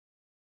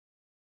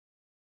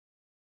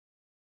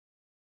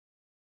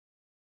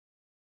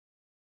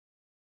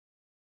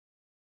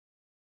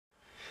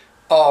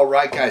All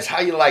right, guys, how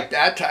you like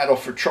that title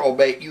for troll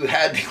bait? You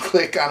had to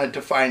click on it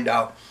to find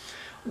out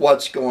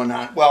what's going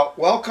on. Well,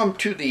 welcome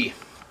to the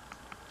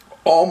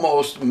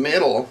almost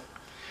middle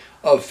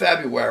of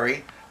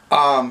February,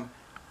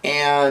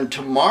 and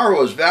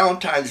tomorrow is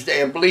Valentine's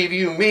Day, and believe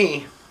you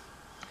me,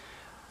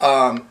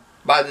 by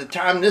the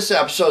time this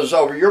episode is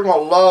over, you're going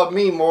to love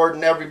me more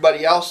than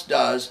everybody else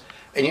does,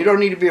 and you don't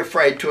need to be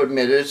afraid to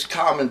admit it. It's a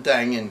common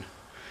thing in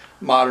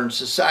modern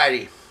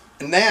society.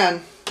 And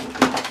then,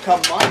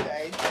 come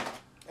Monday,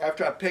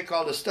 after I pick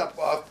all the stuff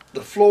off the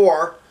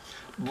floor,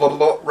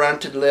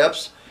 rented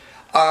lips,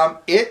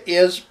 it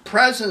is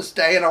President's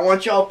Day, and I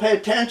want you all to pay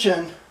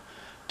attention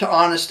to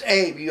Honest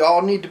Abe. You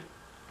all need to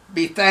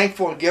be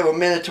thankful and give a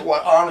minute to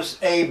what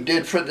Honest Abe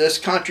did for this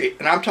country.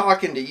 And I'm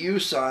talking to you,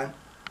 son.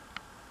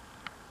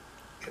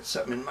 Get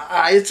something in my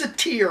eye. It's a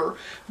tear,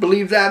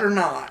 believe that or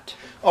not.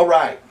 All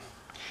right.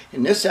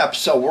 In this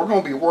episode, we're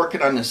going to be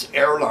working on this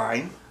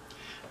airline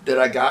that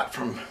I got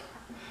from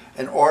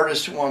an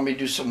artist who wanted me to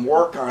do some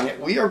work on it.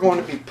 We are going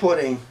to be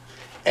putting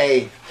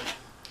a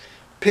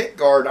pit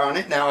guard on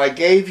it. Now, I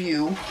gave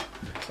you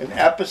an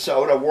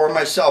episode. I wore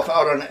myself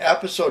out on an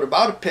episode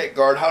about a pit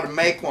guard, how to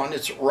make one.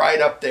 It's right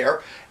up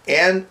there.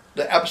 And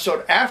the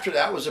episode after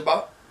that was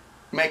about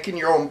making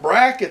your own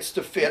brackets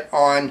to fit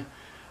on,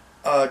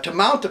 to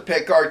mount the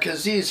pit guard,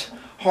 because these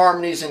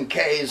harmonies and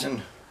Ks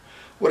and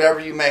whatever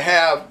you may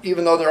have,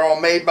 even though they're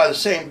all made by the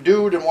same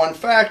dude in one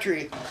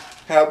factory,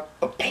 have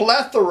a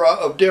plethora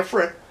of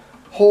different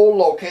hole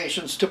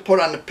locations to put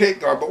on the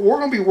pit guard. But we're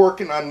going to be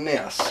working on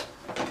this.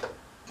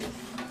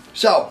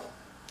 So,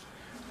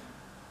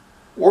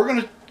 we're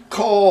going to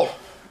call,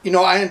 you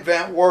know, I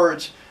invent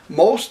words.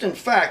 In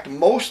fact,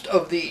 most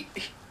of the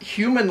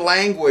human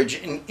language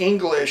in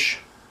English,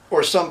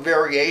 or some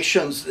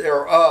variations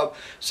thereof,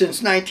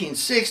 since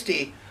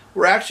 1960,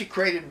 were actually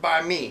created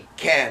by me,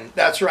 Ken.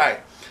 That's right.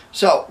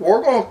 So,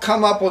 we're going to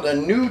come up with a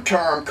new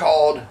term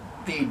called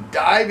the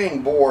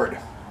diving board.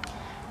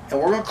 And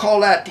we're going to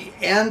call that the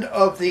end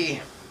of the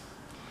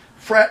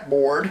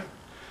fretboard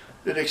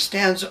that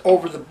extends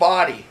over the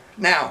body.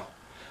 Now,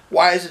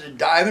 why is it a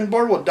diving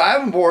board? Well,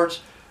 diving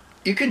boards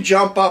you can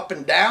jump up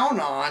and down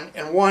on,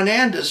 and one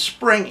end is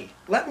springy.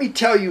 Let me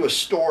tell you a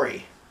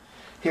story.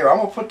 Here, I'm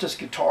going to put this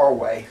guitar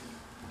away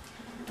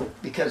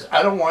because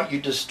I don't want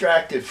you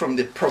distracted from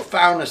the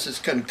profoundness that's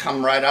going to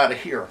come right out of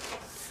here.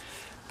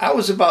 I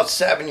was about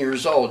 7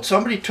 years old.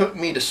 Somebody took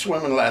me to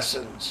swimming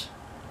lessons.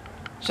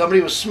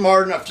 Somebody was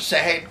smart enough to say,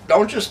 hey,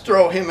 don't just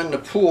throw him in the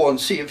pool and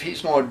see if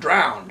he's going to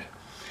drown.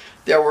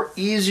 There were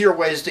easier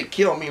ways to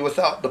kill me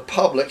without the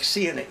public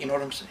seeing it. You know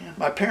what I'm saying?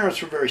 My parents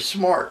were very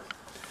smart.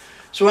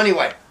 So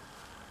anyway,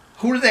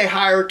 who do they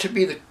hire to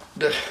be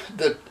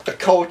the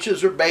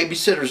coaches or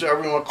babysitters,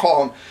 whatever you want to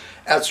call them,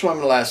 at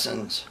swimming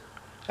lessons?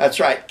 That's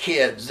right,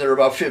 kids that are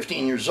about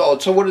 15 years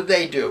old. So what did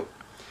they do?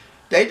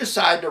 They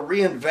decided to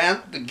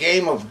reinvent the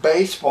game of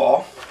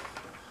baseball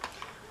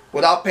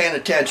without paying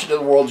attention to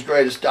the world's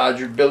greatest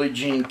Dodger, Billie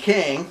Jean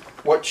King,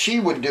 what she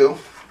would do.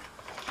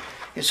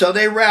 And so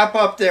they wrap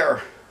up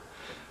their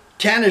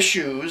tennis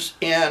shoes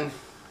in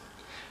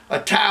a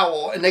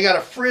towel, and they got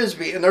a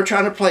frisbee, and they're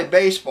trying to play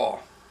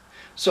baseball.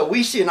 So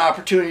we see an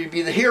opportunity to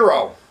be the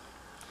hero.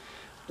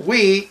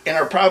 We, in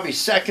our probably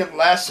second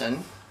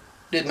lesson,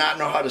 did not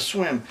know how to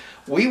swim.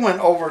 We went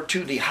over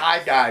to the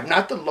high dive,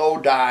 not the low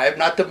dive,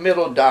 not the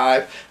middle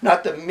dive,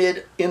 not the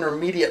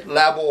mid-intermediate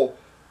level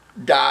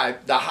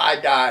dive, the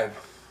high dive.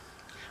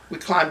 We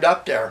climbed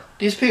up there.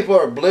 These people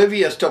are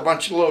oblivious to a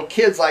bunch of little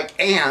kids like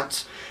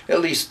ants.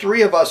 At least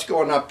 3 of us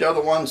going up there,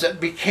 the ones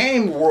that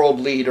became world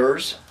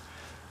leaders.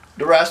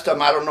 The rest of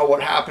them, I don't know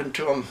what happened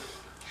to them.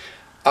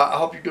 I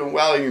hope you're doing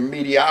well in your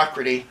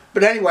mediocrity.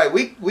 But anyway,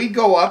 we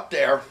go up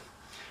there,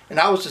 and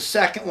I was the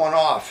second one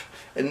off.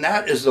 And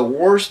that is the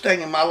worst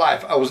thing in my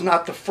life. I was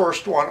not the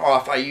first one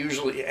off. I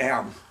usually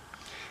am.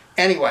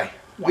 Anyway,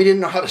 we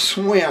didn't know how to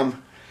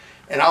swim,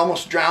 and I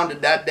almost drowned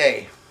that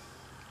day.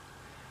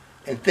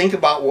 And think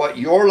about what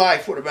your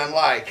life would have been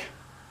like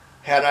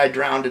had I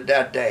drowned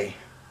that day.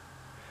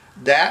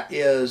 That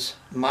is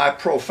my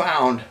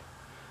profound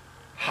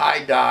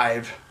high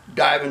dive,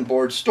 diving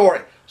board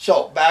story.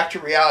 So, back to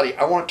reality.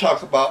 I want to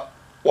talk about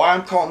why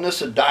I'm calling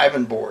this a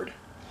diving board.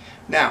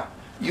 Now,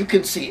 you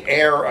can see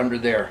air under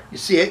there. You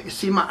see it? You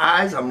see my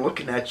eyes? I'm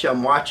looking at you.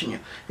 I'm watching you.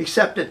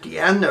 Except at the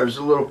end, there's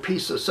a little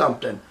piece of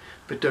something.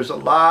 But there's a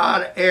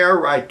lot of air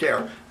right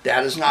there.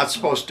 That is not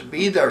supposed to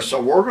be there.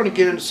 So we're going to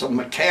get into some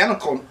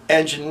mechanical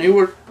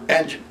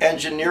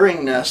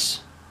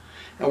engineeringness.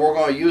 And we're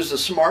going to use the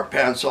smart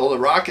pencil, the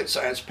rocket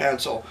science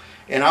pencil.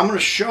 And I'm going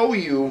to show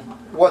you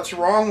what's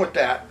wrong with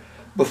that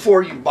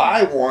before you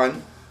buy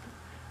one.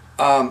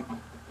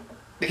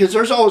 Because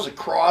there's always a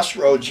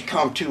crossroads you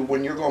come to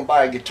when you're going to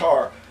buy a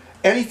guitar.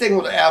 Anything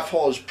with an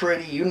F-hole is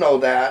pretty, you know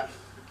that.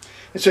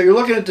 And so you're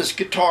looking at this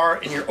guitar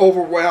and you're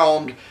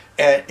overwhelmed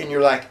and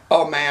you're like,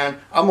 oh man,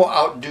 I'm going to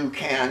outdo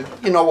Ken.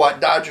 You know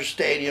what? Dodger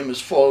Stadium is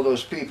full of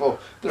those people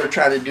that are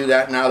trying to do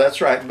that now.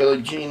 That's right,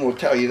 Billie Jean will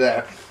tell you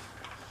that.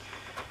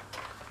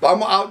 But I'm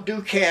going to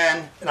outdo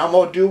Ken and I'm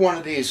going to do one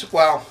of these.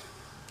 Well,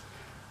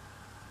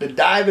 the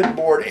diving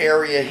board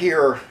area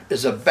here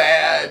is a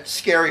bad,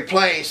 scary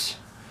place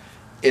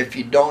if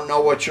you don't know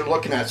what you're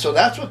looking at. So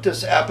that's what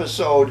this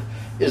episode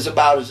is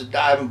about, is a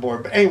diving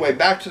board. But anyway,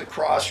 back to the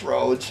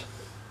Crossroads.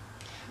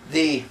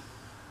 The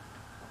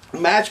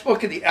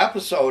matchbook of the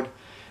episode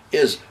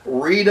is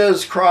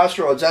Rita's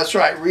Crossroads. That's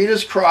right,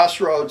 Rita's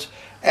Crossroads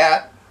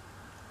at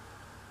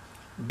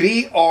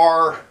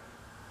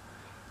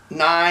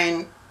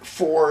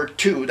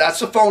BR942. That's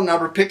the phone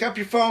number. Pick up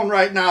your phone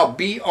right now,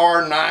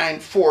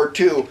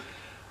 BR942.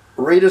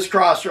 Rita's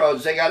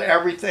Crossroads. They got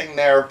everything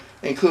there,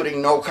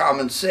 including No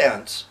Common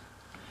Sense.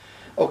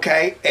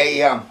 Okay,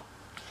 a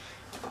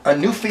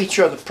new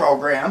feature of the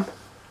program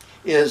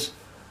is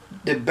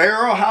the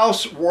Barrel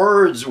House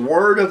Words,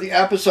 word of the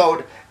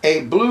episode,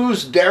 a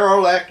blues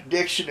derelict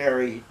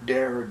dictionary.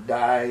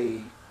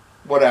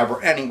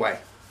 Whatever. Anyway,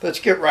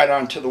 let's get right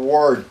on to the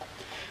word.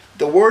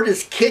 The word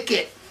is kick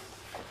it.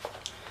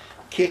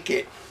 Kick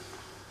it.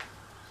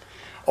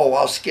 Oh,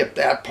 I'll skip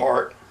that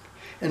part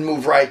and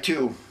move right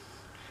to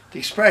the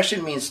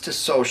expression means to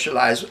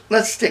socialize.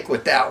 Let's stick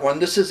with that one.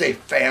 This is a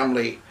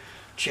family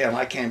channel.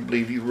 I can't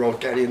believe you wrote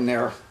that in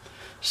there.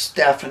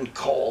 Stephen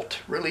Colt.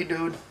 Really,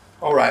 dude?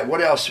 All right, what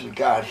else we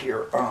got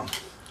here? I'm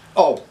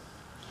going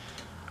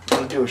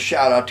to do a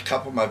shout out to a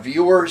couple of my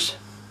viewers.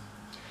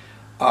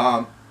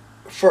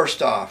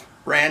 First off,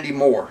 Randy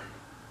Moore.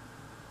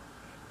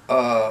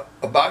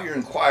 About your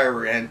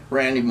inquiry,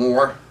 Randy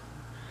Moore.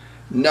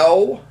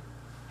 No,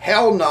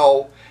 hell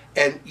no,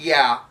 and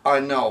yeah, I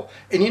know.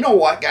 And you know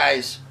what,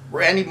 guys?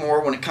 Randy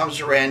Moore, when it comes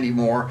to Randy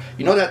Moore,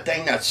 you know that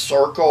thing, that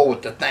circle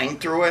with the thing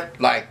through it?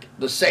 Like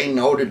the say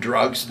no to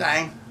drugs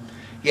thing?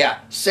 Yeah,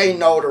 say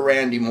no to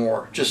Randy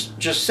Moore.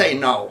 Just say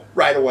no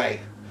right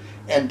away.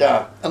 And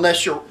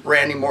unless you're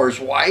Randy Moore's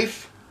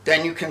wife,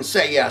 then you can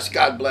say yes,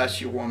 God bless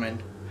you,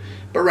 woman.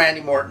 But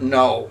Randy Moore,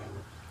 no.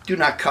 Do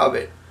not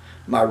covet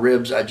my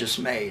ribs I just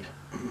made.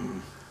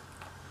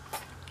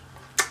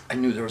 I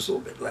knew there was a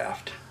little bit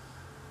left.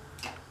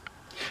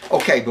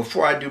 Okay,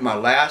 before I do my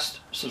last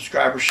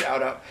subscriber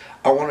shout out,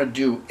 I want to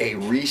do a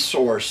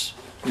resource.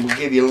 And we'll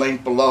give you a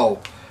link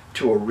below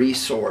to a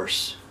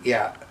resource.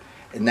 Yeah,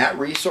 and that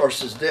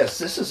resource is this.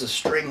 This is a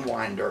string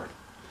winder.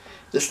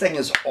 This thing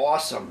is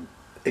awesome.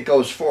 It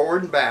goes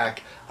forward and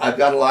back. I've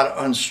got a lot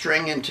of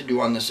unstringing to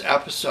do on this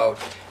episode,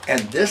 and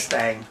this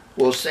thing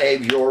will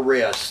save your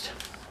wrist.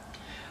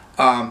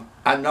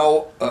 I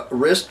know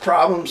wrist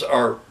problems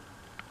are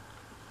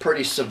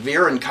pretty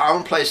severe and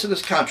commonplace in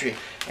this country,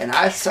 and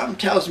something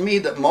tells me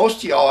that most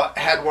of y'all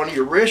had one of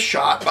your wrists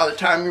shot by the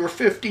time you were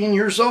 15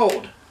 years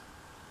old.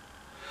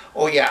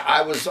 Oh yeah,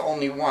 I was the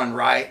only one,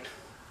 right?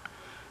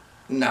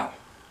 No,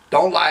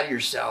 don't lie to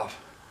yourself.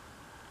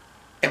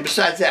 And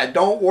besides that,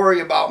 don't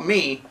worry about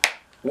me,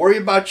 worry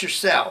about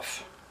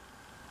yourself.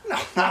 No,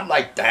 not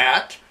like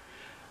that.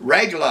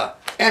 Regular.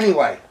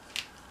 Anyway,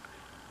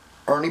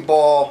 Ernie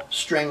Ball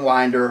string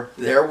winder,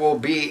 there will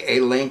be a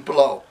link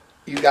below.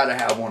 You got to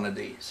have one of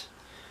these.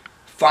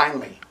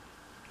 Finally,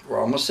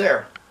 we're almost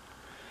there.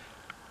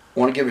 I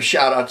want to give a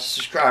shout out to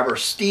subscriber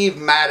Steve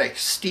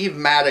Maddox. Steve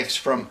Maddox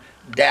from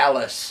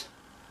Dallas,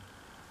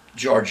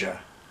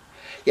 Georgia.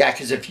 Yeah,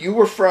 because if you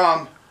were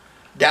from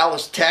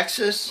Dallas,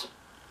 Texas,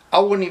 I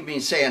wouldn't even be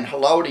saying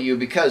hello to you,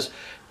 because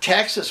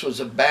Texas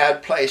was a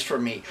bad place for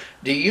me.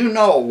 Do you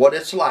know what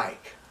it's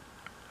like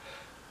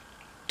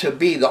to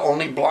be the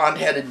only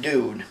blonde-headed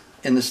dude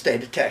in the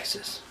state of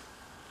Texas?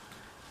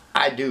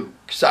 I do,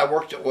 because I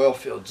worked at oil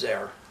fields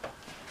there.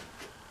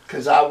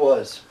 Because I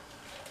was.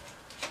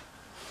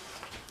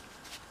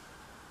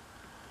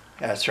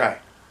 That's right.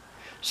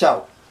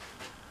 So,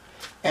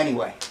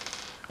 anyway,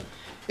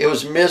 it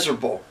was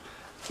miserable.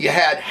 You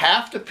had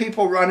half the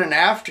people running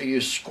after you,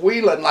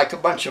 squealing like a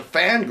bunch of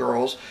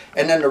fangirls,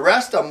 and then the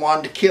rest of them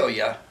wanted to kill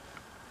you.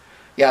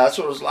 Yeah, that's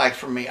what it was like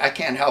for me. I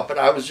can't help it.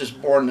 I was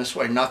just born this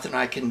way. Nothing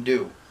I can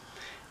do.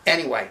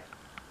 Anyway,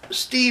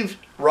 Steve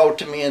wrote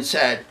to me and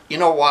said, you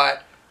know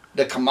what?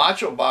 The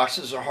Camacho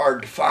boxes are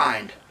hard to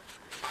find.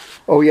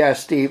 Oh yeah,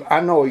 Steve, I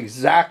know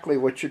exactly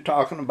what you're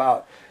talking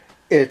about.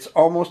 It's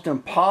almost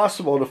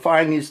impossible to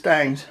find these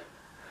things.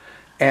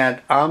 And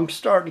I'm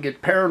starting to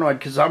get paranoid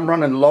because I'm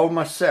running low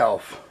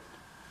myself.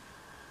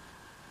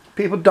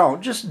 People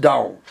just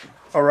don't.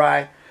 All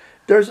right?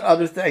 There's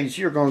other things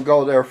you're going to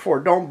go there for.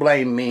 Don't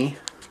blame me.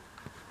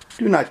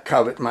 Do not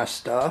covet my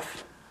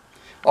stuff.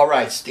 All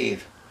right,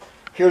 Steve.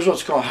 Here's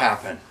what's going to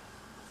happen.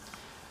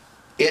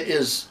 It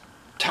is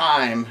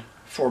time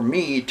for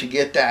me to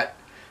get that,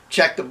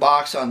 check the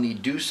box on the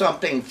do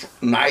something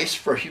nice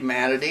for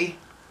humanity,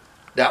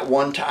 that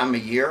one time a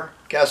year.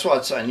 Guess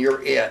what, son?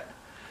 You're it.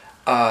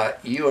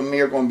 You and me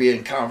are going to be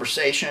in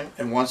conversation,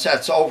 and once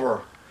that's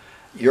over,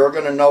 you're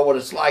going to know what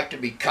it's like to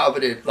be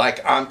coveted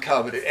like I'm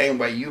coveted.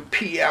 Anyway, you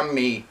PM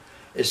me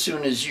as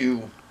soon as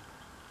you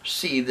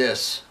see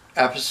this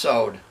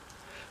episode.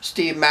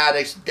 Steve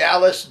Maddox,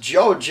 Dallas,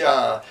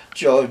 Georgia.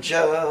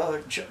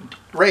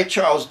 Ray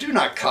Charles, do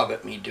not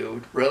covet me,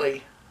 dude.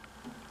 Really?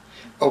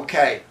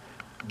 Okay,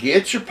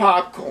 get your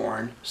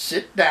popcorn,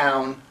 sit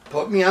down,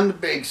 put me on the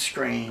big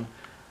screen,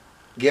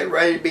 get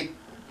ready to be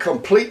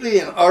completely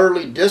and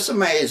utterly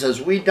disamazed as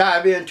we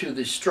dive into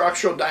the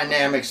structural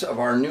dynamics of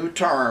our new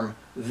term,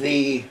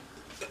 the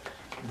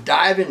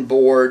diving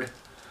board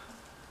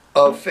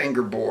of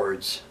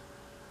fingerboards.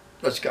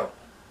 Let's go.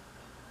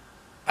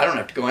 I don't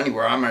have to go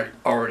anywhere. I'm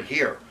already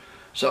here.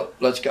 So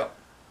let's go.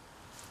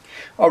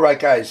 All right,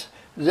 guys.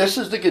 This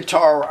is the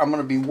guitar I'm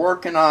going to be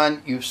working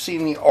on. You've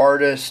seen the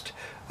artist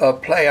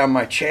play on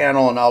my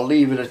channel, and I'll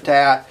leave it at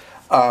that.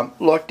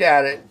 Looked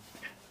at it.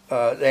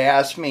 They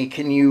asked me,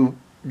 can you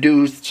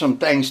do some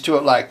things to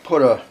it, like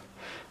put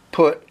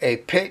a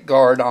pick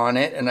guard on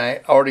it, and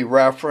I already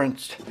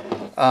referenced,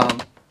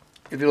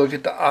 if you look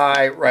at the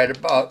eye right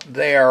about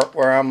there,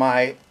 where am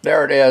I?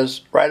 There it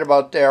is, right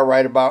about there,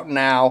 right about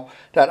now.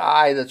 That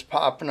eye that's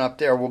popping up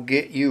there will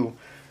get you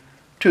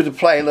to the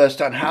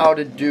playlist on how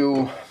to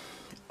do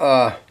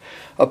a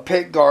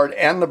pick guard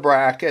and the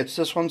brackets.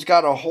 This one's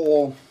got a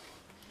hole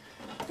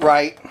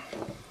right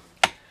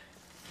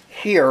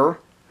here,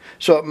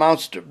 so it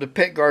mounts to, the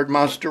pick guard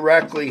mounts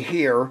directly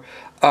here,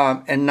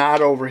 and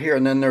not over here,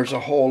 and then there's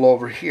a hole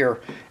over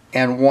here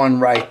and one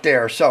right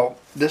there. So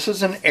this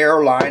is an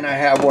airline. I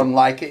have one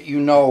like it. You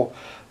know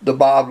the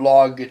Bob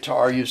Log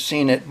guitar, you've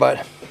seen it,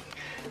 but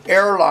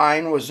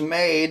airline was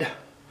made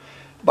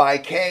by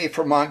Kay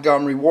from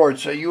Montgomery Ward,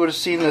 so you would have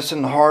seen this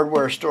in the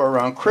hardware store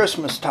around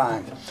Christmas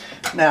time.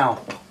 Now,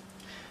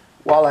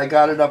 while I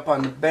got it up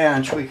on the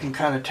bench, we can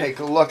kind of take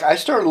a look. I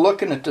started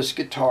looking at this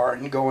guitar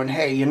and going,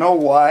 hey, you know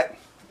what?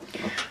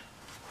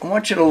 I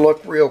want you to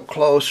look real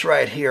close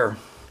right here.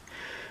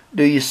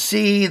 Do you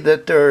see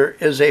that there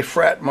is a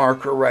fret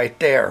marker right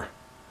there?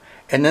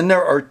 And then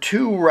there are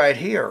two right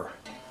here.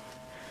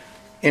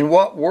 In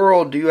what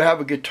world do you have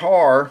a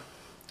guitar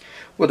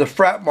with a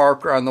fret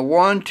marker on the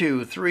 1,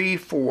 2, 3,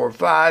 4,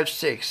 5,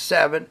 6,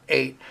 7,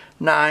 8,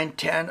 9,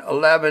 10,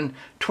 11,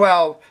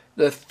 12,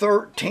 the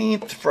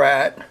 13th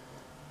fret,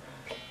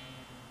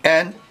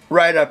 and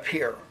right up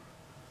here?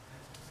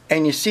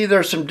 And you see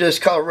there's some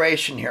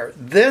discoloration here.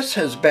 This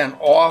has been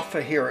off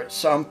of here at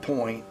some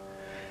point,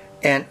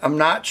 and I'm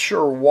not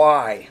sure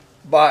why,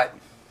 but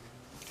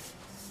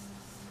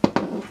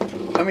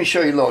let me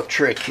show you a little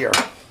trick here.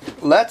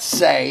 Let's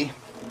say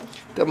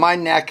that my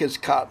neck is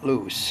cut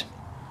loose,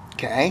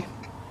 okay?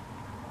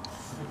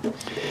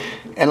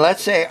 And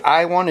let's say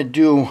I want to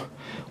do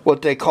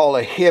what they call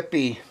a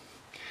hippie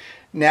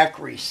neck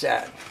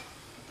reset.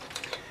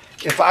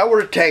 If I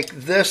were to take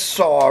this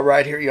saw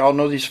right here, you all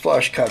know these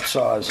flush cut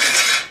saws,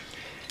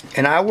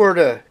 and I were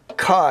to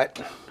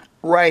cut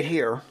right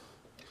here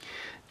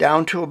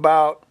down to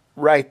about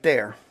right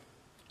there,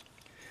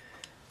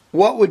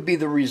 what would be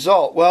the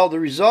result? Well, the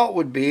result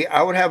would be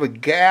I would have a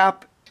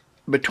gap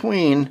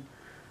between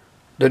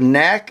the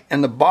neck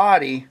and the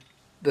body.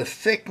 The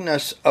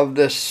thickness of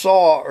this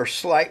saw are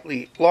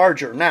slightly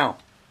larger. Now,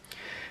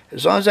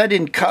 as long as I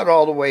didn't cut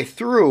all the way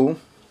through,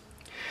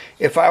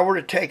 if I were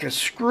to take a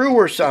screw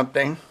or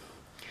something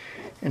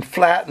and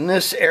flatten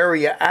this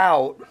area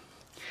out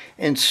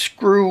and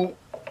screw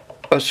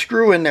a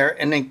screw in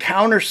there and then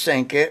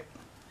countersink it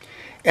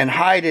and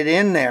hide it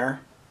in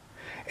there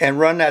and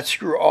run that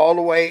screw all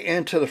the way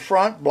into the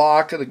front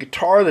block of the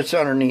guitar that's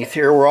underneath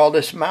here where all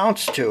this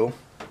mounts to,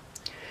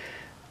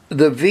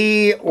 the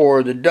V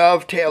or the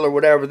dovetail or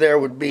whatever there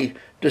would be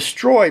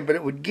destroyed, but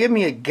it would give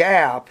me a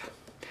gap.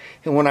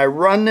 And when I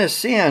run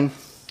this in,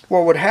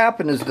 what would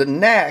happen is the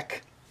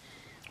neck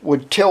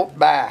would tilt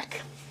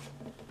back.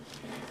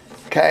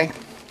 Okay?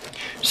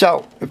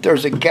 So, if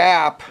there's a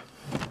gap,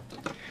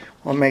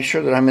 I'll make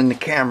sure that I'm in the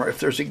camera. If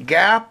there's a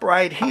gap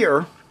right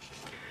here,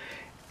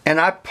 and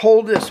I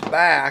pull this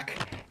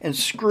back and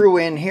screw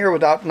in here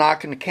without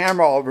knocking the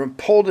camera all over and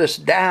pull this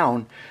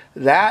down,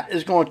 that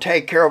is going to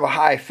take care of a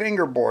high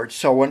fingerboard.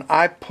 So when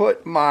I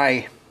put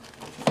my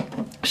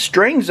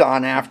strings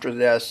on after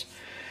this,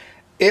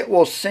 it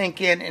will sink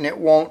in and it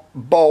won't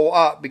bow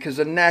up because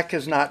the neck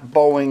is not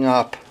bowing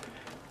up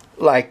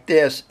like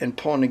this and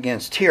pulling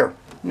against here.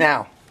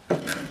 Now,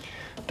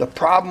 the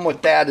problem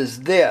with that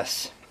is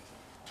this.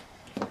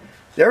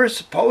 There is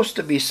supposed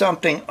to be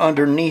something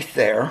underneath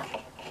there.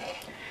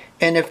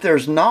 And if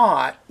there's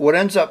not, what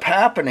ends up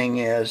happening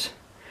is,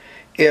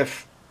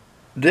 if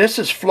this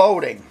is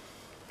floating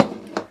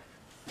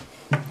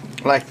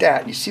like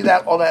that, you see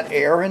that, all that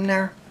air in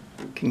there?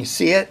 Can you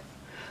see it?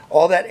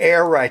 All that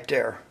air right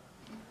there.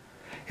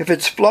 If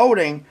it's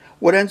floating,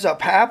 what ends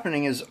up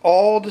happening is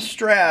all the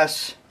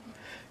stress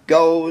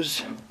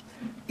goes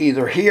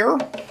either here,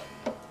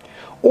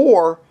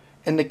 or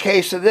in the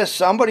case of this,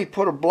 somebody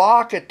put a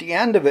block at the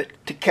end of it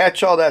to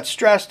catch all that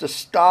stress to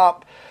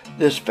stop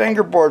this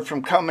fingerboard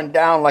from coming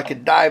down like a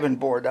diving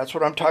board. That's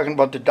what I'm talking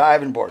about, the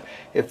diving board.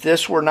 If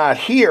this were not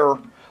here,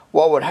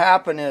 what would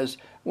happen is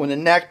when the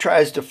neck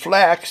tries to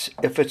flex,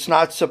 if it's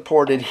not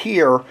supported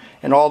here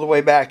and all the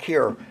way back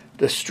here,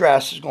 the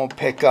stress is going to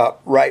pick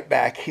up right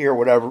back here,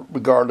 whatever,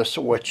 regardless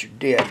of what you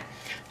did.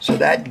 So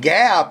that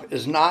gap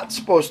is not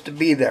supposed to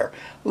be there.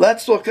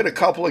 Let's look at a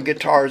couple of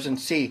guitars and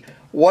see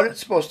what it's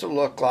supposed to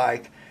look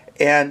like.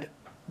 And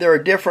there are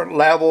different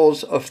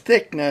levels of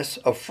thickness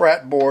of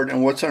fretboard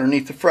and what's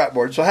underneath the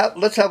fretboard. So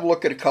let's have a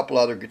look at a couple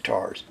other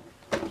guitars.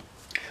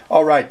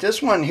 All right,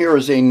 this one here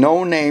is a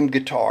no-name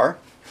guitar.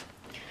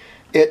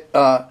 It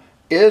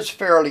is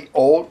fairly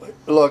old.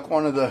 Look,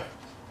 one of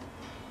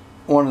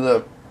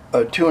the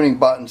tuning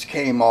buttons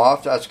came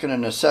off. That's going to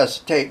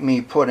necessitate me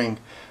putting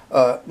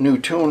new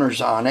tuners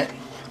on it.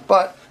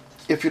 But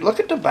if you look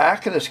at the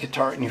back of this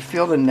guitar and you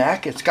feel the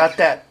neck, it's got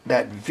that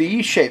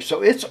V shape.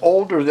 So it's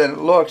older than it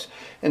looks,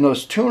 and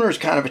those tuners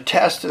kind of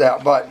attest to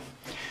that. But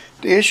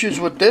the issues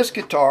with this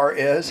guitar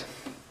is,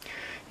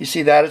 you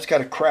see that it's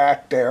got a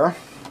crack there.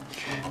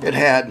 It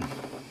had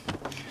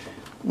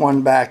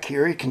one back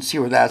here. You can see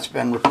where that's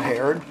been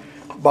repaired.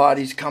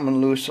 Body's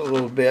coming loose a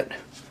little bit.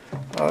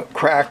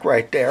 Crack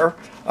right there.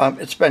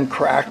 It's been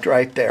cracked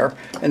right there.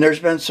 And there's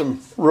been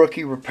some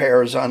rookie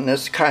repairs on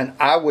this kind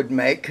I would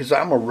make because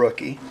I'm a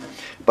rookie.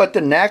 But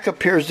the neck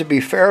appears to be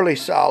fairly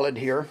solid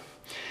here.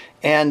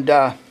 And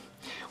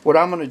what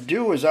I'm going to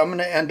do is I'm going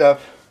to end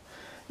up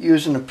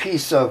using a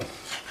piece of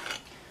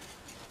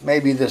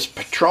maybe this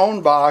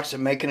Patron box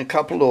and making a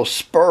couple little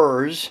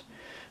spurs,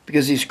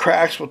 because these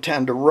cracks will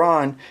tend to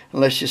run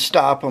unless you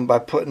stop them by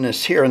putting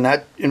this here. And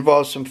that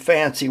involves some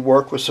fancy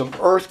work with some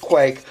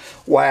earthquake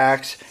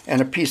wax and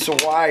a piece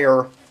of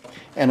wire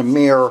and a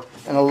mirror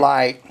and a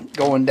light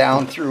going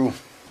down through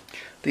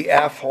the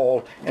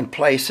F-hole and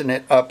placing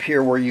it up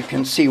here where you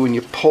can see when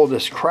you pull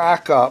this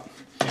crack up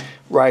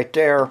right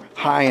there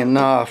high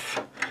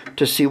enough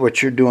to see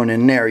what you're doing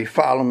in there. You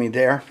follow me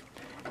there?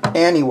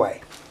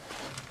 Anyway,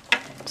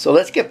 so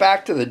let's get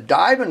back to the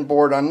diving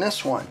board on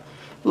this one.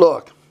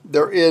 Look,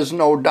 there is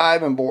no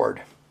diving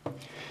board.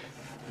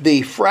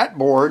 The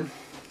fretboard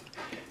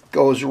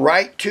goes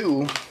right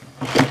to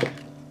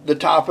the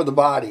top of the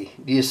body.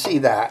 Do you see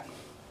that?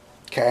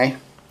 Okay.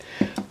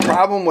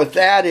 Problem with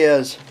that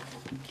is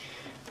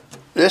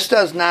this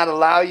does not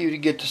allow you to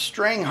get the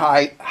string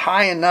height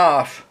high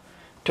enough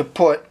to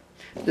put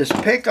this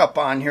pickup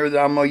on here that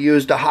I'm going to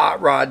use to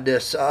hot rod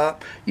this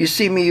up. You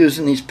see me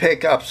using these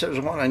pickups. There's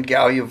one on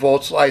Gallia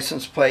Volt's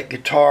license plate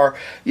guitar.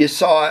 You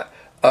saw it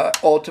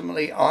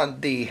ultimately on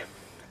the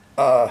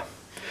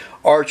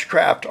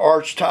Archcraft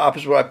archtop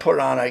is what I put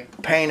on. I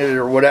painted it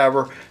or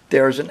whatever.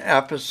 There's an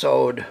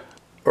episode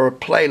or a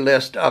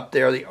playlist up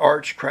there, the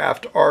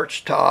Archcraft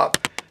archtop,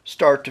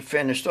 start to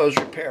finish, those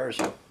repairs.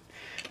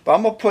 But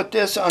I'm going to put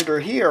this under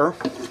here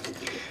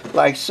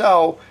like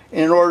so. And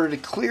in order to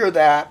clear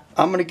that,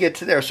 I'm going to get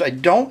to there. So I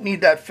don't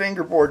need that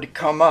fingerboard to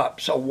come up.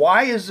 So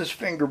why is this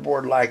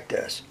fingerboard like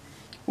this?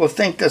 Well,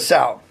 think this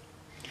out.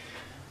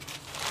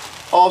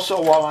 Also,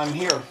 while I'm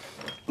here,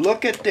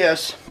 look at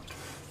this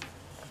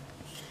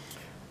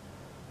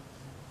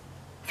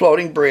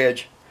floating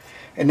bridge,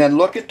 and then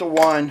look at the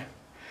one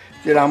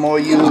that I'm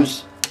going to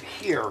use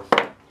here.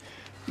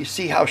 You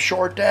see how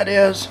short that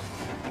is?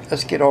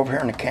 Let's get over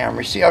here in the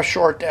camera. You see how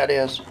short that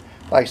is?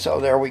 Like so,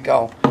 there we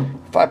go.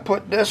 If I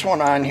put this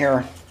one on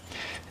here,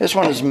 this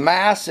one is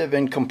massive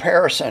in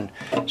comparison.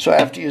 So I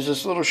have to use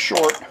this little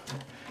short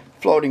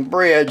floating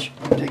bridge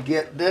to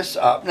get this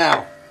up.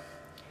 Now,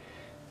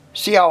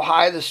 see how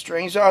high the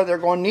strings are? They're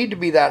going to need to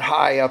be that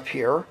high up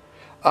here.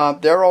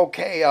 They're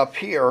okay up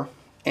here.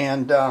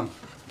 And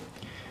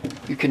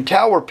you can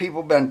tell where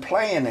people have been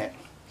playing it.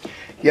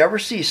 You ever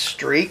see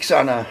streaks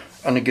on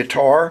a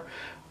guitar?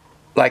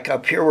 Like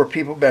up here where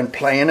people have been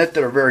playing it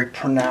that are very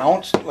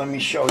pronounced. Let me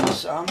show you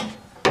some.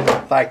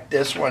 Like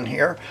this one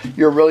here.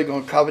 You're really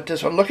going to covet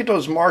this one. Look at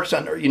those marks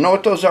under. You know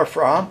what those are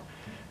from?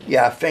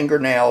 Yeah,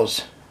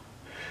 fingernails.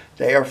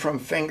 They are from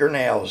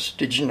fingernails.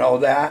 Did you know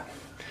that?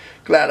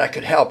 Glad I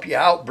could help you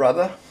out,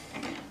 brother.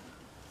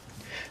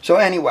 So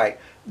anyway,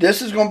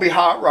 this is going to be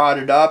hot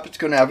rodded up. It's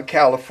going to have a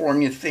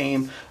California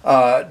theme.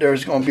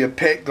 There's going to be a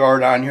pick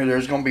guard on here.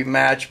 There's going to be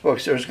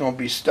matchbooks. There's going to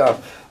be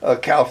stuff.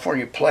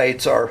 California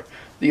plates are,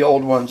 the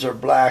old ones are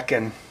black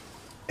and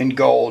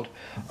gold.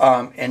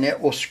 And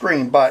it will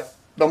scream. But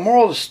the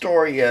moral of the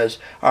story is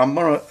I'm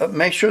going to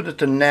make sure that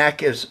the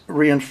neck is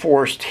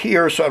reinforced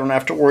here so I don't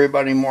have to worry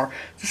about it anymore.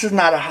 This is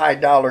not a high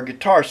dollar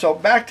guitar. So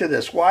back to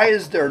this. Why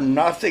is there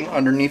nothing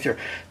underneath here?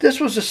 This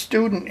was a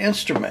student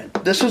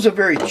instrument. This was a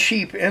very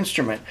cheap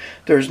instrument.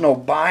 There's no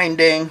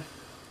binding.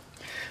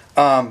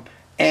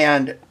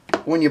 And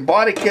when you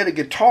bought a kid a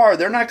guitar,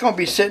 they're not going to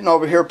be sitting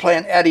over here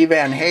playing Eddie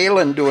Van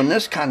Halen doing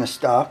this kind of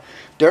stuff.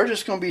 They're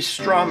just going to be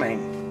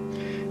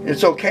strumming.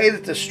 It's okay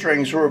that the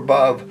strings were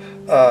above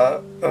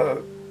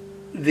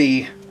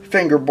the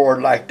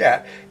fingerboard like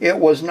that. It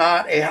was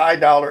not a high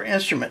dollar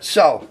instrument.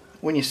 So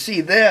when you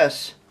see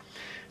this,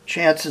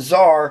 chances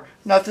are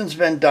nothing's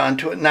been done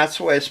to it, and that's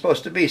the way it's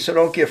supposed to be. So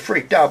don't get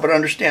freaked out, but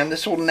understand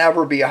this will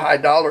never be a high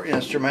dollar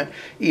instrument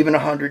even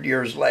 100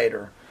 years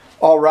later.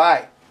 All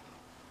right,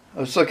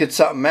 let's look at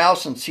something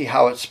else and see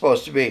how it's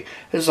supposed to be.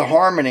 This is a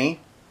harmony.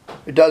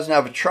 It doesn't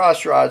have a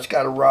truss rod. It's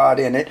got a rod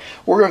in it.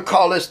 We're going to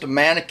call this the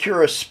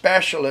manicurist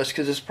specialist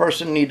because this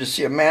person needs to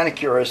see a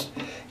manicurist.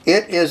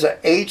 It is a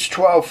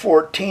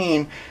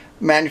H1214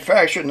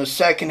 manufactured in the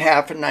second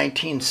half of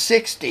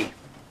 1960.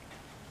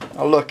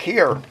 Now look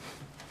here.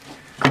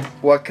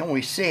 what can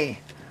we see?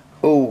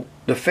 Oh,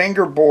 the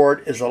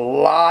fingerboard is a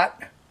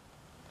lot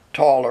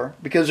taller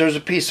because there's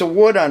a piece of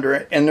wood under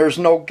it and there's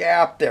no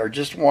gap there,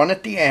 just one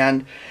at the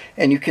end,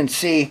 and you can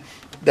see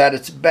that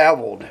it's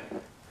beveled.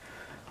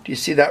 Do you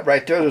see that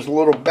right there? There's a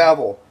little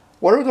bevel.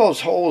 What are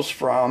those holes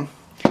from,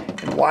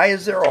 and why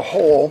is there a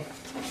hole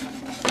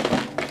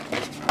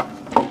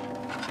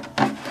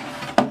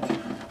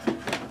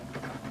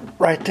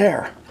right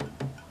there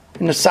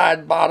in the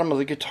side bottom of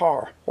the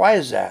guitar? Why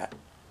is that?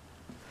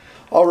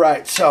 All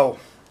right, so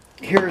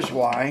here's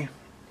why.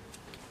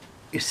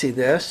 You see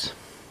this?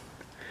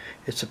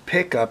 It's a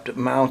pickup that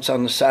mounts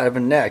on the side of a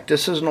neck.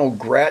 This is an old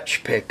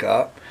Gretsch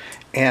pickup,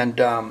 and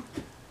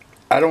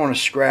I don't want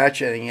to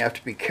scratch anything. You have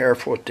to be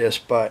careful with this,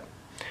 but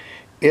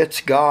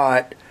it's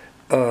got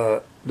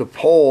the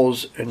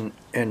poles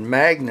and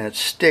magnets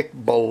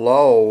stick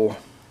below.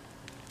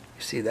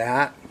 You see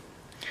that?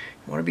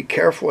 You want to be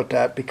careful with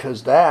that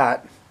because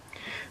that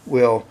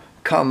will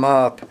come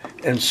up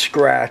and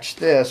scratch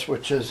this,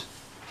 which is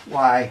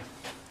why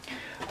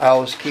I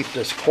always keep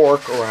this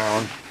cork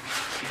around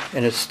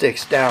and it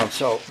sticks down.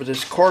 So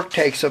this cork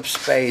takes up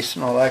space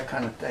and all that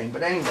kind of thing.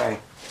 But anyway,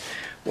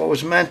 what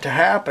was meant to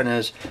happen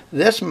is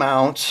this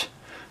mounts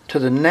to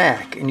the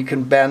neck, and you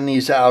can bend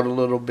these out a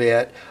little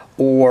bit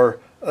or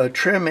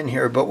trim in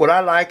here. But what I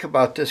like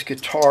about this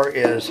guitar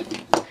is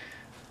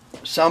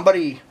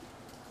somebody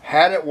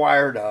had it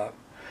wired up.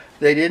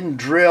 They didn't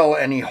drill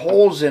any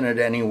holes in it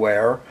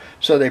anywhere,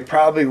 so they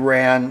probably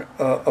ran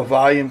a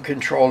volume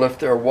control, if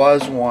there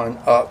was one,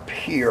 up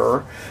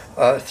here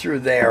through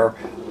there.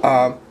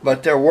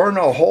 But there were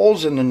no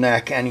holes in the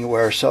neck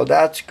anywhere, so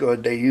that's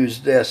good. They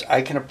used this.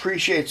 I can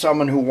appreciate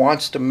someone who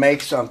wants to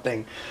make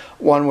something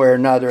one way or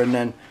another and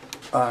then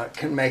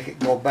can make it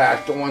go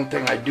back. The one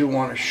thing I do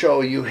want to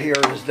show you here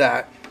is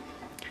that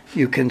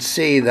you can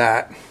see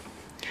that,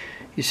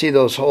 you see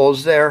those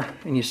holes there,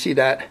 and you see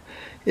that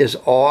is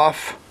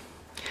off.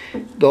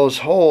 Those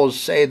holes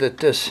say that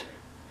this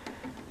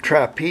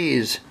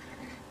trapeze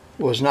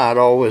was not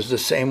always the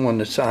same one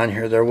that's on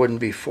here. There wouldn't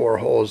be 4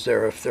 holes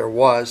there if there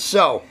was.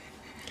 So,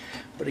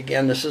 but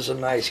again, this is a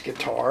nice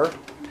guitar.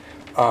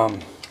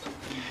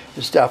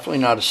 It's definitely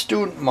not a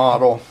student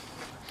model,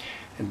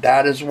 and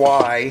that is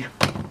why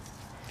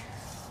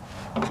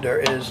there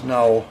is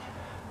no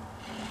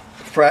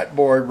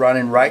fretboard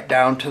running right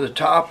down to the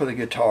top of the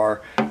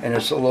guitar, and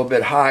it's a little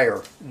bit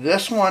higher.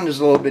 This one is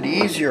a little bit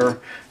easier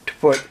to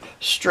put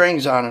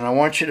strings on, and I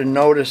want you to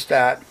notice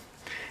that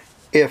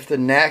if the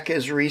neck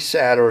is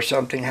reset or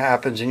something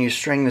happens and you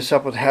string this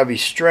up with heavy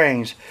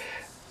strings,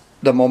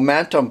 the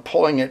momentum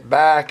pulling it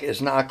back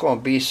is not going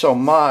to be so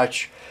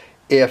much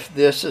if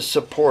this is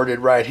supported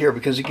right here,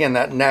 because again,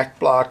 that neck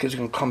block is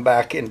going to come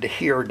back into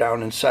here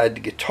down inside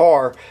the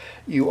guitar.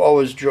 You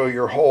always drill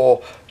your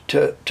hole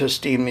to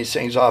steam these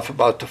things off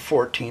about the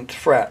 14th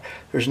fret.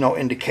 There's no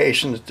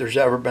indication that there's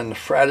ever been the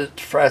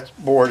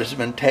fretboard has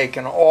been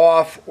taken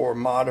off or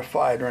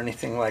modified or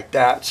anything like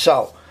that.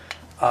 So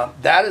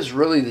that is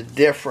really the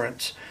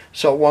difference.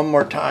 So one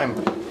more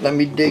time, let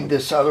me dig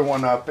this other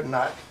one up and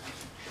not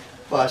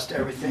bust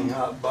everything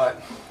up, but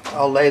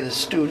I'll lay the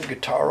student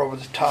guitar over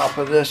the top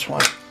of this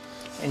one,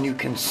 and you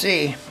can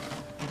see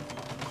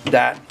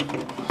that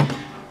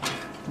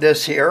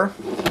this here,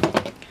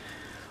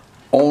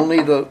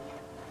 only the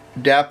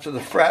depth of the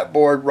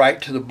fretboard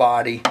right to the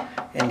body,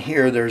 and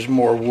here there's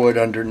more wood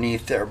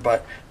underneath there,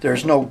 but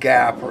there's no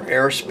gap or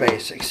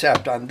airspace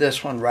except on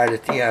this one right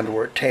at the end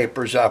where it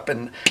tapers up,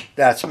 and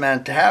that's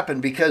meant to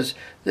happen because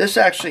this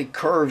actually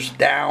curves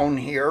down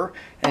here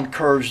and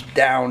curves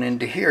down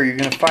into here. You're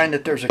going to find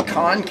that there's a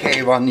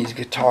concave on these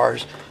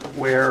guitars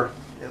where,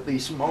 at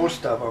least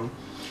most of them,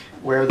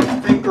 where the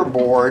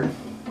fingerboard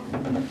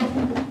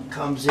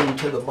comes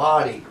into the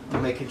body.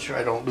 I'm making sure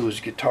I don't lose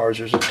guitars.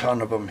 There's a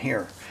ton of them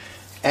here.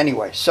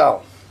 Anyway,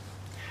 so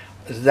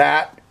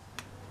that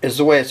is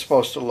the way it's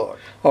supposed to look.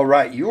 All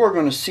right, you are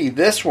going to see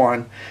this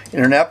one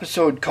in an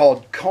episode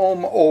called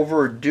Comb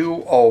Over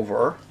Do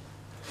Over,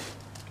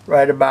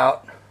 right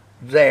about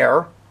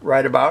there,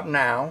 right about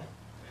now.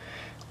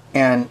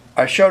 And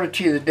I showed it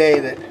to you the day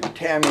that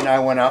Tammy and I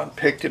went out and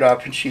picked it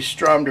up and she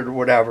strummed it or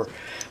whatever.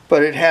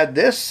 But it had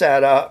this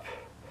set up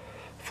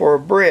for a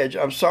bridge.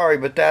 I'm sorry,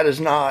 but that is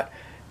not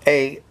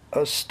a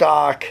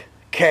stock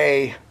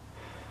K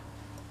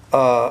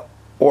or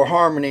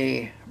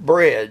harmony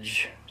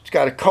bridge. It's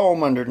got a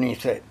comb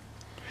underneath it.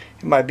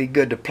 It might be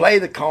good to play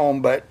the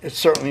comb, but it's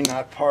certainly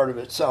not part of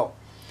it. So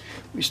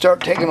we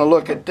start taking a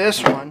look at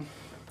this one.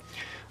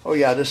 Oh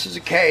yeah, this is a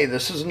K.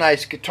 This is a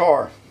nice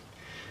guitar.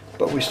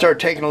 But we start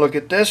taking a look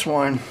at this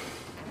one,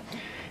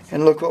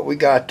 and look what we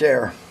got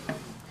there.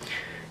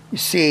 You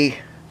see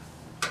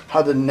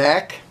how the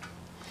neck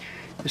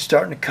is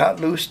starting to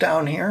cut loose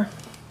down here?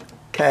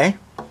 Okay,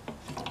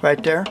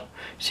 right there.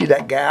 See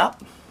that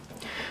gap?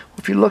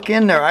 If you look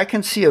in there, I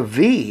can see a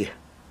V.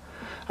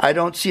 I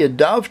don't see a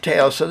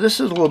dovetail, so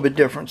this is a little bit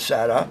different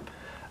setup.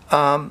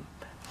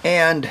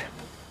 And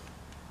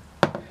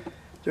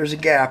there's a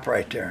gap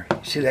right there.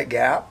 You see that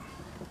gap?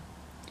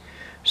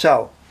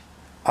 So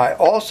I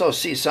also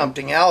see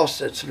something else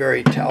that's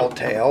very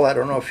telltale. I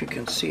don't know if you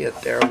can see it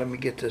there. Let me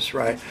get this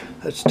right.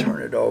 Let's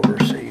turn it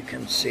over so you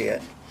can see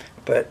it.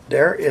 But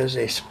there is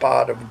a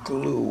spot of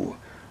glue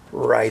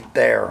right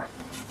there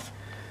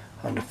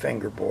on the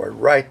fingerboard.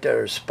 Right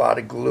there, a spot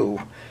of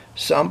glue.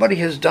 Somebody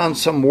has done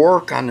some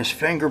work on this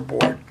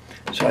fingerboard.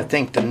 So I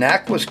think the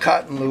neck was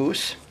cutting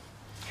loose.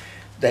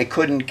 They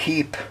couldn't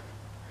keep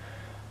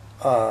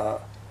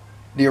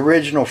the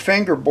original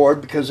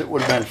fingerboard because it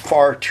would have been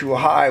far too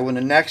high. When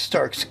the neck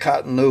starts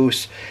cutting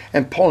loose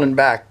and pulling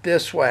back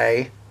this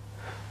way,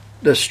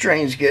 the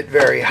strings get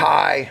very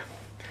high.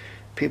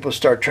 People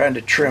start trying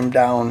to trim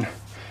down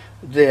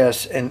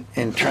this and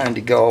trying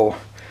to go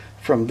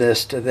from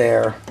this to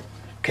there.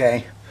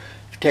 Okay,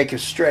 if you take a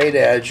straight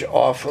edge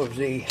off of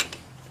the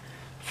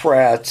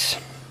frets,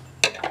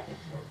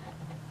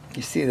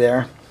 you see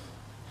there,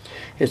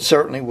 it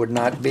certainly would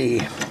not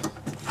be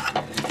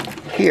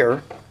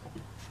here.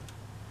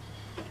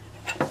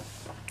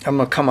 I'm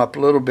going to come up a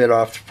little bit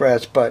off the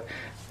frets, but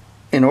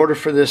in order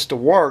for this to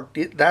work,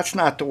 that's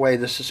not the way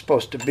this is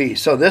supposed to be.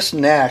 So this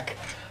neck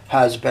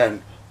has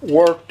been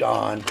worked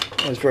on.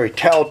 It's very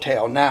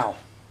telltale. Now,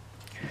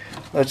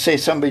 let's say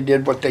somebody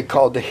did what they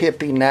called the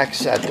hippie neck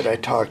set that I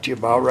talked to you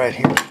about right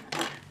here.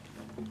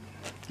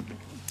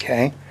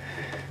 Okay.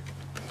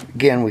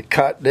 Again, we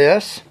cut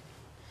this.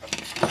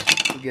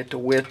 We get the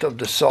width of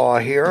the saw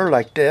here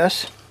like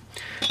this.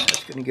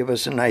 That's going to give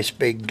us a nice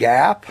big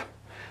gap.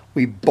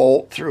 We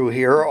bolt through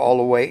here all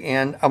the way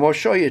in. I'm going to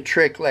show you a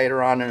trick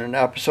later on in an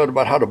episode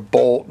about how to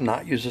bolt and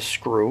not use a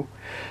screw.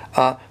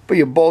 But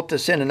you bolt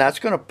this in, and that's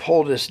going to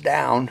pull this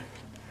down.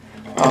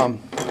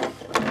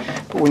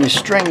 But when you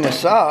string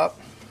this up,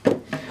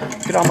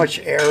 look at how much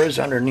air is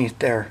underneath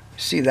there.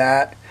 See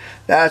that?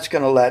 That's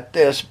going to let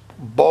this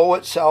bow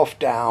itself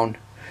down,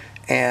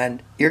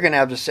 and you're going to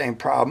have the same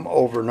problem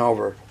over and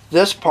over.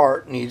 This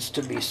part needs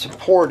to be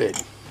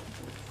supported.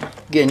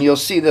 Again, you'll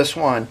see this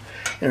one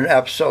in an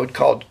episode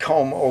called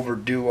Comb Over,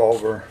 Do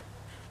Over.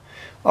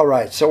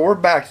 Alright, so we're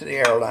back to the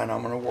airline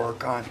I'm going to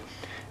work on.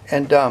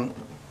 And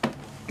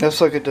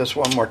let's look at this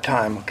one more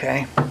time,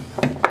 okay?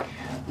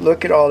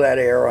 Look at all that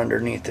air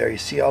underneath there. You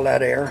see all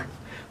that air?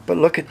 But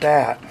look at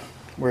that.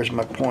 Where's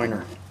my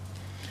pointer?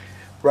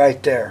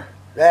 Right there.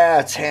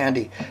 That's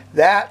handy.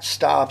 That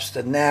stops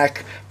the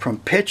neck from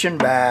pitching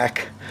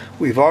back.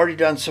 We've already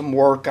done some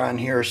work on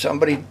here.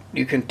 Somebody,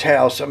 you can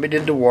tell, somebody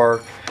did the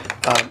work.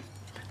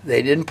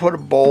 They didn't put a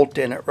bolt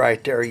in it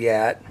right there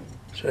yet,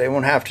 so they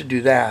won't have to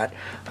do that.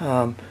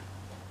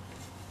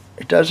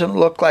 It doesn't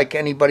look like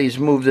anybody's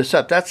moved this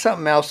up. That's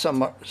something else.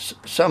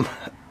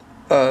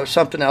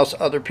 Something else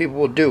other people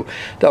will do.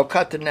 They'll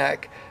cut the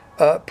neck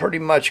pretty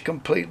much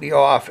completely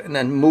off and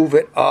then move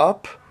it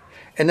up,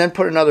 and then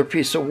put another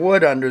piece of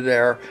wood under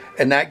there,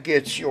 and that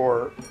gets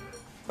your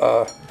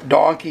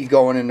donkey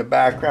going in the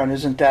background.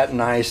 Isn't that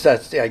nice?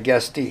 That's I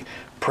guess the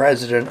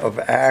president of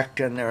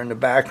Acton there in the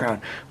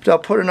background. But they'll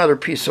put another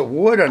piece of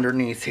wood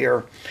underneath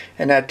here,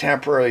 and that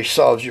temporarily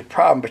solves your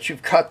problem. But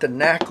you've cut the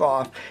neck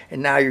off,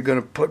 and now you're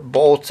going to put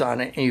bolts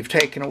on it, and you've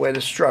taken away the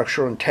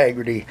structural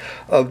integrity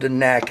of the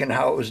neck and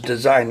how it was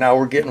designed. Now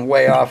we're getting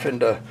way off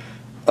into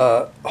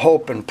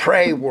hope and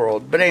pray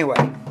world. But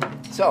anyway,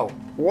 so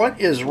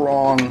what is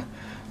wrong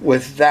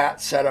with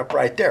that setup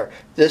right there?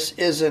 This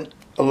isn't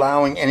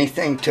allowing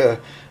anything to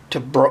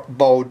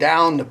bow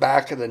down the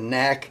back of the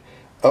neck,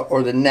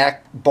 or the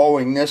neck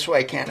bowing this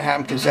way can't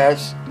happen because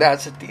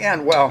that's at the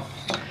end. Well,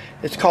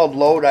 it's called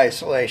load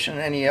isolation.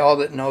 Any of y'all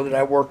that know that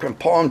I work in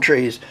palm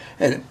trees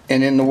and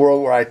in the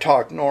world where I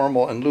talk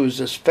normal and lose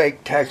this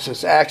fake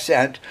Texas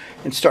accent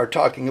and start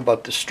talking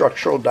about the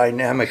structural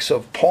dynamics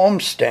of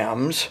palm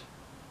stems.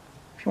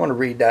 If you want to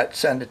read that,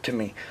 send it to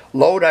me.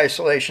 Load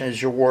isolation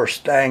is your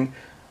worst thing.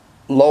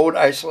 Load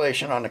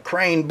isolation on a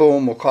crane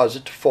boom will cause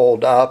it to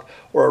fold up,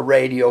 or a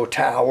radio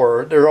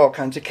tower. There are all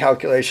kinds of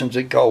calculations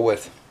that go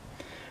with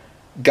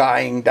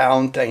guying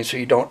down things so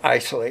you don't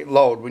isolate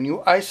load. When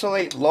you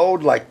isolate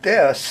load like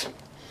this,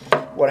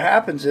 what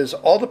happens is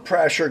all the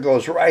pressure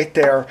goes right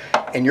there,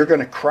 and you're going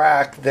to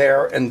crack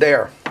there and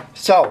there.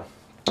 So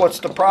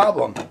what's the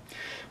problem?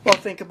 Well,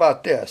 think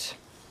about this.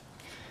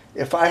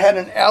 If I had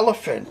an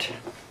elephant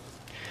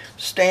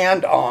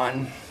stand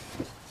on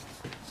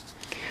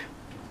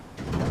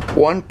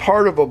one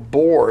part of a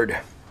board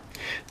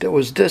that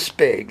was this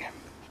big,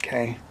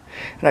 okay,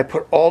 and I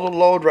put all the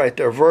load right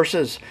there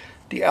versus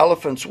the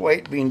elephant's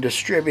weight being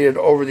distributed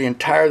over the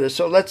entire this.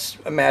 So let's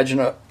imagine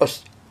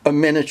a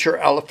miniature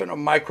elephant, a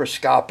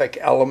microscopic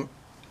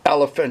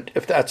elephant,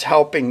 if that's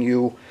helping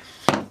you.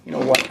 You know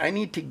what? I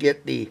need to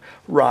get the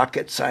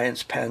rocket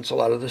science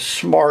pencil out of the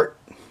smart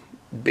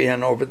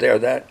bin over there,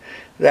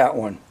 that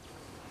one.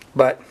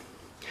 But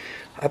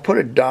I put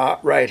a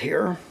dot right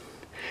here,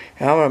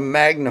 and I'm going to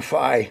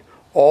magnify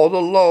all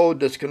the load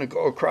that's going to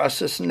go across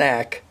this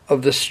neck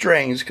of the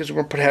strings, because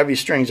we're going to put heavy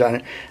strings on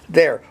it.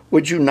 There.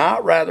 Would you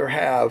not rather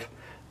have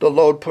the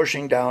load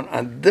pushing down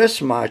on this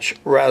much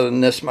rather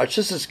than this much?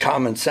 This is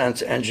common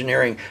sense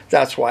engineering.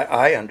 That's why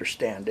I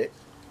understand it.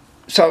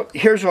 So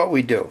here's what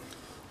we do.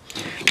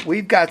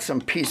 we've got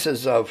some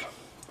pieces of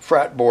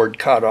fretboard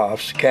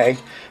cutoffs, okay,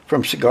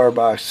 from cigar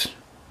box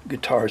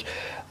guitars.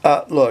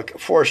 Look,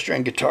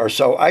 4-string guitar.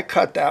 So I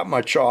cut that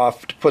much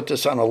off to put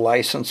this on a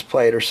license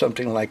plate or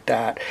something like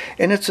that.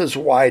 And it's as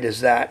wide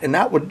as that. And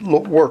that would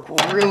work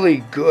really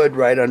good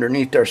right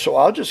underneath there. So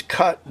I'll just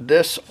cut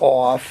this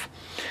off.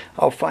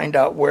 I'll find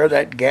out where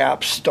that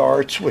gap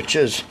starts, which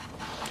is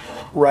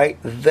right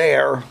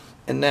there.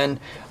 And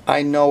then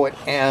I know it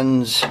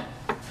ends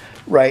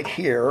right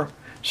here.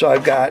 So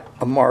I've got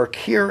a mark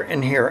here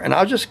and here. And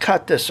I'll just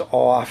cut this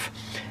off.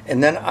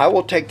 And then I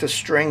will take the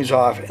strings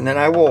off. And then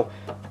I will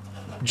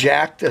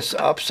jack this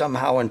up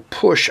somehow and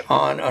push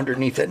on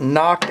underneath it,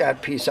 knock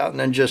that piece out, and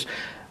then just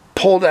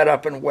pull that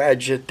up and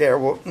wedge it there.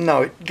 Well,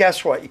 no,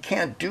 guess what? You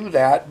can't do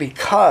that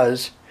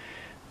because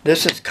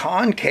this is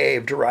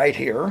concaved right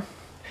here.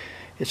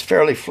 It's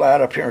fairly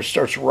flat up here and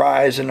starts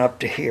rising up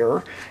to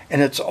here,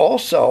 and it's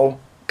also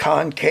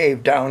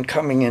concave down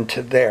coming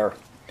into there.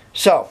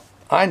 So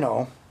I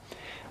know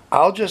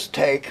I'll just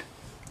take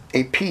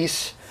a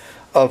piece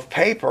of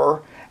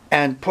paper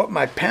and put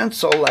my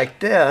pencil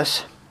like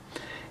this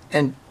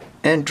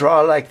and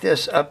draw like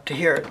this up to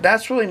here.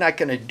 That's really not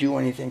going to do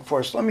anything for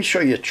us. Let me show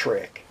you a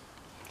trick.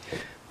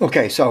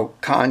 Okay, so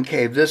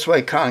concave this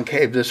way,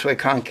 concave this way,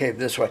 concave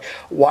this way.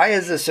 Why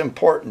is this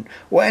important?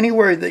 Well,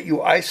 anywhere that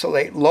you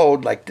isolate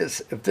load like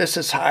this, if this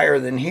is higher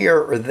than here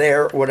or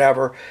there, or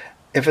whatever,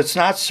 if it's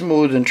not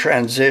smooth and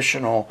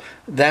transitional,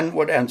 then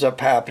what ends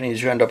up happening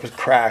is you end up with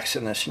cracks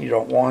in this, and you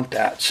don't want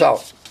that.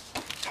 So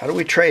how do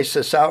we trace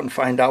this out and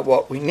find out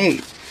what we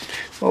need?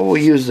 Well,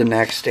 we'll use the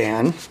neck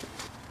stand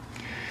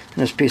and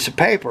this piece of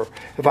paper.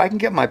 If I can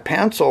get my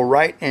pencil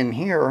right in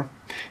here,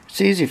 it's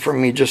easy for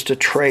me just to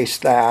trace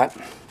that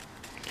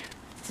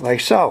like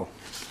so.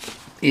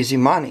 Easy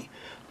money.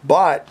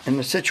 But in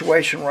the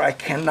situation where I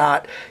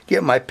cannot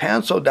get my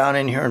pencil down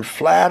in here and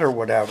flat or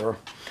whatever,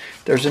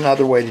 there's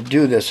another way to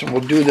do this, and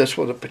we'll do this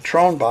with a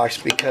Patron box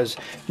because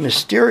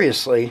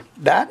mysteriously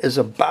that is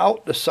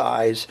about the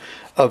size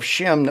of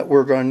shim that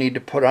we're going to need to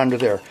put under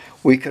there.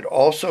 We could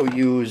also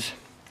use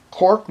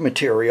cork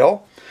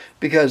material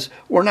because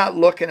we're not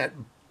looking at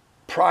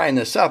prying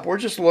this up, we're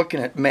just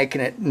looking at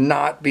making it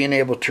not being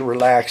able to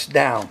relax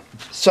down.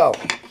 So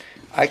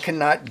I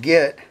cannot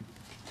get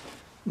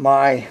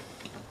my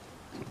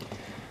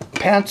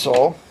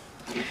pencil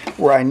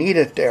where I need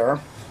it there.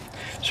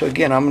 So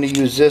again, I'm going to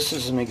use this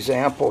as an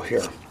example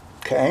here.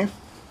 Okay?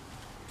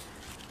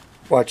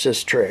 Watch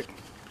this trick.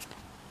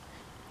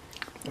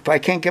 If I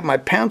can't get my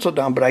pencil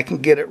down, but I can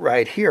get it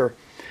right here,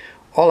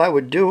 all I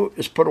would do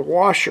is put a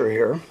washer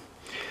here.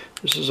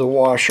 This is a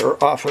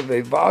washer off of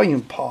a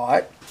volume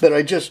pot that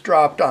I just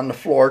dropped on the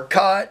floor.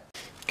 Cut.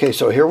 Okay,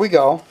 so here we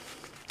go.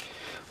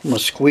 I'm going to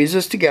squeeze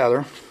this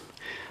together.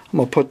 I'm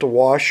going to put the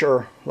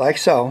washer like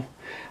so.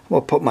 I'm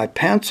going to put my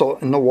pencil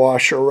in the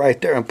washer right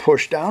there and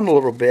push down a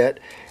little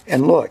bit.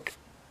 And look,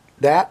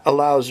 that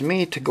allows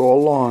me to go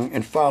along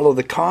and follow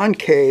the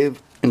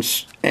concave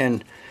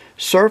and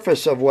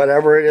surface of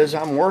whatever it is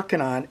I'm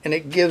working on. And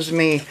it gives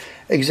me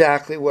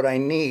exactly what I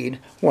need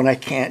when I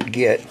can't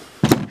get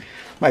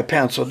my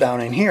pencil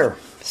down in here.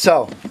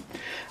 So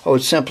I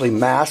would simply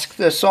mask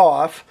this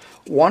off.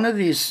 One of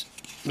these,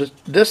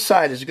 this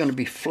side is going to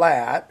be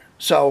flat,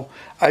 so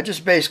I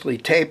just basically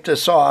tape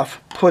this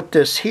off, put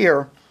this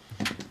here,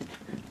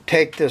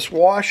 take this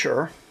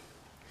washer,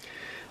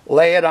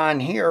 lay it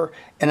on here,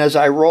 and as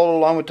I roll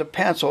along with the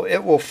pencil,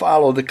 it will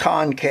follow the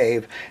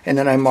concave, and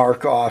then I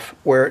mark off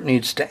where it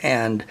needs to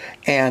end.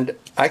 And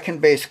I can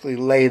basically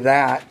lay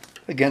that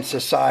against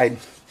the side,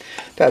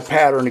 that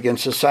pattern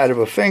against the side of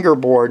a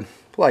fingerboard,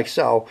 like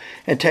so,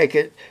 and take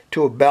it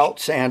to a belt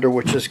sander,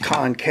 which is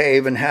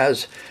concave and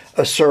has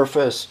a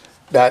surface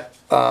that,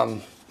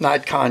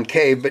 not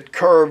concave, but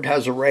curved,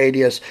 has a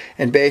radius.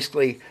 And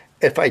basically,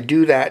 if I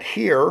do that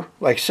here,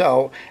 like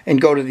so, and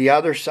go to the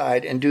other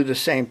side and do the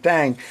same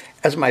thing,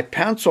 as my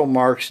pencil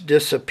marks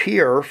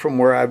disappear from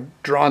where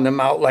I've drawn them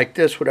out like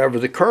this, whatever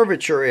the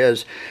curvature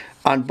is,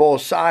 on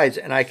both sides,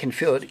 and I can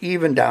feel it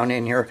even down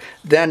in here,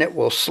 then it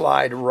will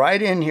slide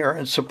right in here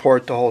and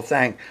support the whole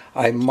thing.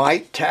 I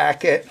might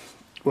tack it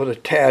with a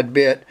tad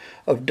bit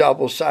of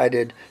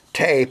double-sided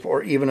tape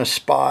or even a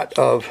spot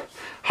of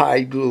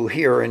hide glue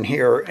here and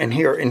here and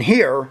here and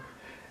here.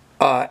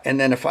 And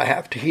then if I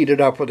have to heat it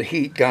up with a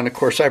heat gun, of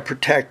course, I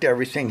protect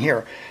everything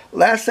here.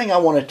 Last thing I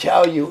want to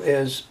tell you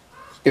is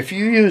if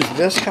you use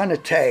this kind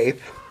of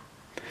tape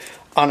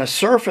on a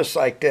surface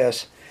like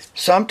this,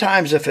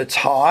 sometimes if it's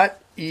hot,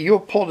 you'll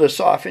pull this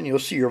off and you'll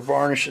see your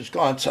varnish is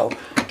gone. So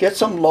get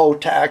some low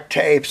tack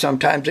tape.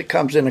 Sometimes it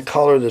comes in a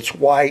color that's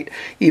white.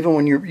 Even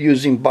when you're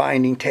using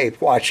binding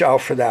tape, watch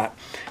out for that.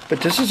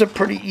 But this is a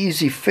pretty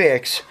easy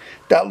fix.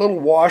 That little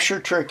washer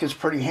trick is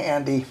pretty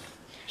handy.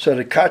 So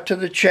to cut to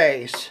the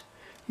chase,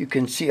 you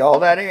can see all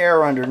that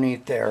air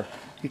underneath there.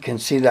 You can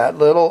see that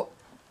little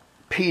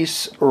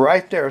piece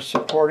right there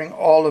supporting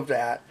all of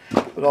that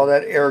with all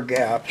that air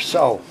gap.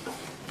 So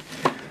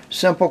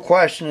simple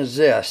question is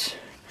this: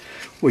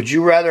 would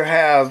you rather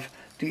have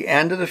the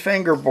end of the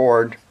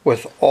fingerboard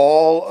with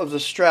all of the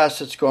stress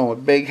that's going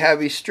with big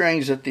heavy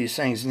strings that these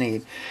things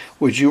need.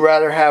 Would you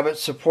rather have it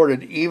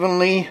supported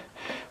evenly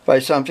by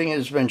something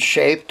that's been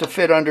shaped to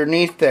fit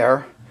underneath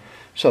there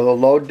so the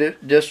load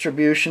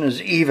distribution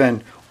is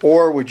even,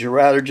 or would you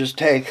rather just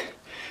take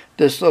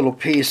this little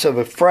piece of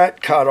a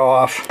fret cut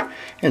off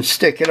and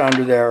stick it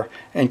under there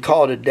and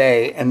call it a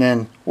day, and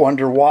then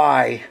wonder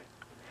why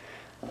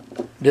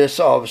this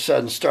all of a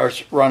sudden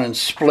starts running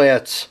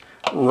splits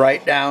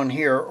right down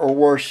here, or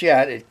worse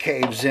yet, it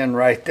caves in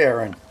right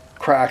there and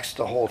cracks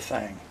the whole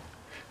thing.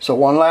 So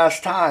one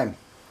last time,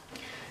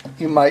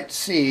 you might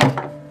see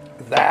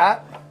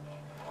that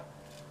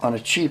on a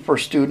cheaper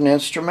student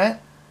instrument.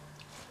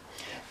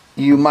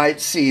 You might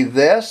see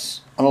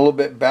this on a little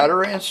bit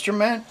better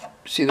instrument.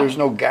 See, there's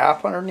no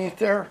gap underneath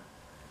there.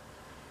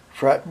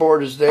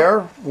 Fretboard is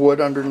there,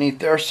 wood underneath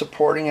there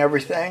supporting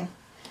everything.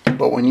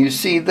 But when you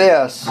see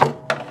this,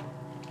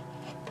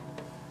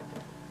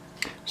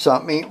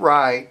 something ain't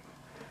right,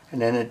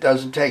 and then it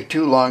doesn't take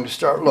too long to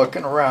start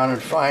looking around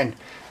and find,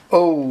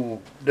 oh,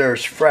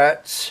 there's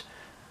frets,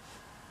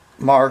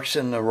 marks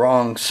in the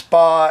wrong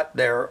spot.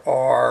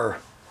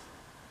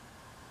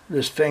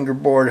 This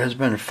fingerboard has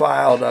been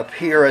filed up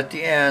here at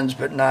the ends,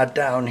 but not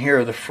down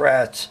here, the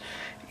frets.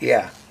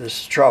 Yeah,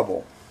 this is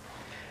trouble.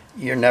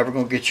 You're never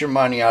going to get your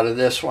money out of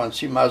this one,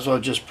 so you might as well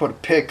just put a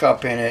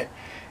pickup in it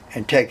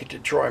and take it to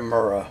Troy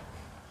Murrah.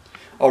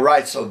 All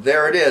right, so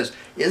there it is.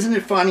 Isn't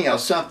it funny how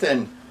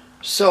something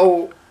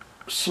so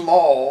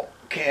small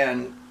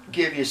can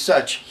give you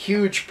such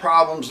huge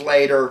problems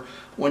later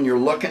when you're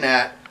looking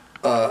at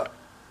a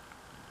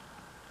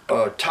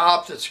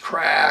top that's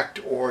cracked,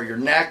 or your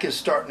neck is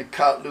starting to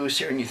cut loose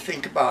here, and you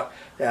think about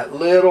that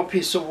little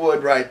piece of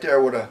wood right there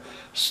would have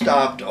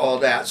stopped all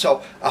that.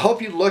 So I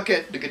hope you look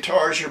at the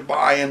guitars you're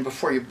buying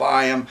before you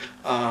buy them.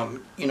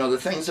 You know, the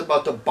things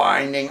about the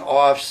binding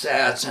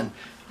offsets, and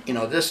you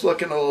know, this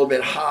looking a little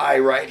bit high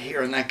right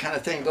here and that kind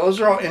of thing.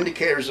 Those are all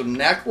indicators of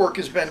neck work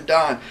has been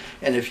done.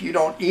 And if you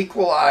don't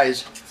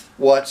equalize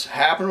what's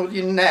happened with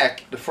your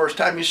neck the first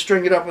time you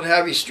string it up with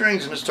heavy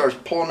strings and it starts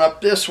pulling up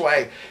this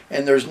way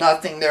and there's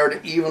nothing there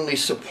to evenly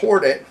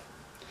support it,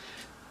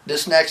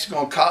 this neck's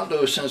going to cut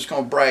loose and it's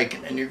going to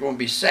break and you're going to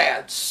be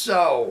sad.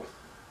 So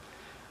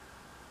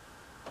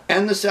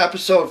end this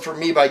episode for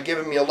me by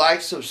giving me a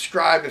like,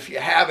 subscribe if you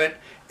haven't,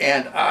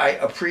 and I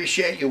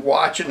appreciate you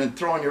watching and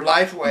throwing your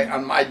life away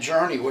on my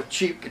journey with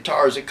cheap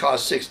guitars that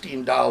cost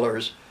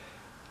 $16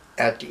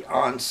 at the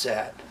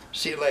onset.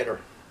 See you later.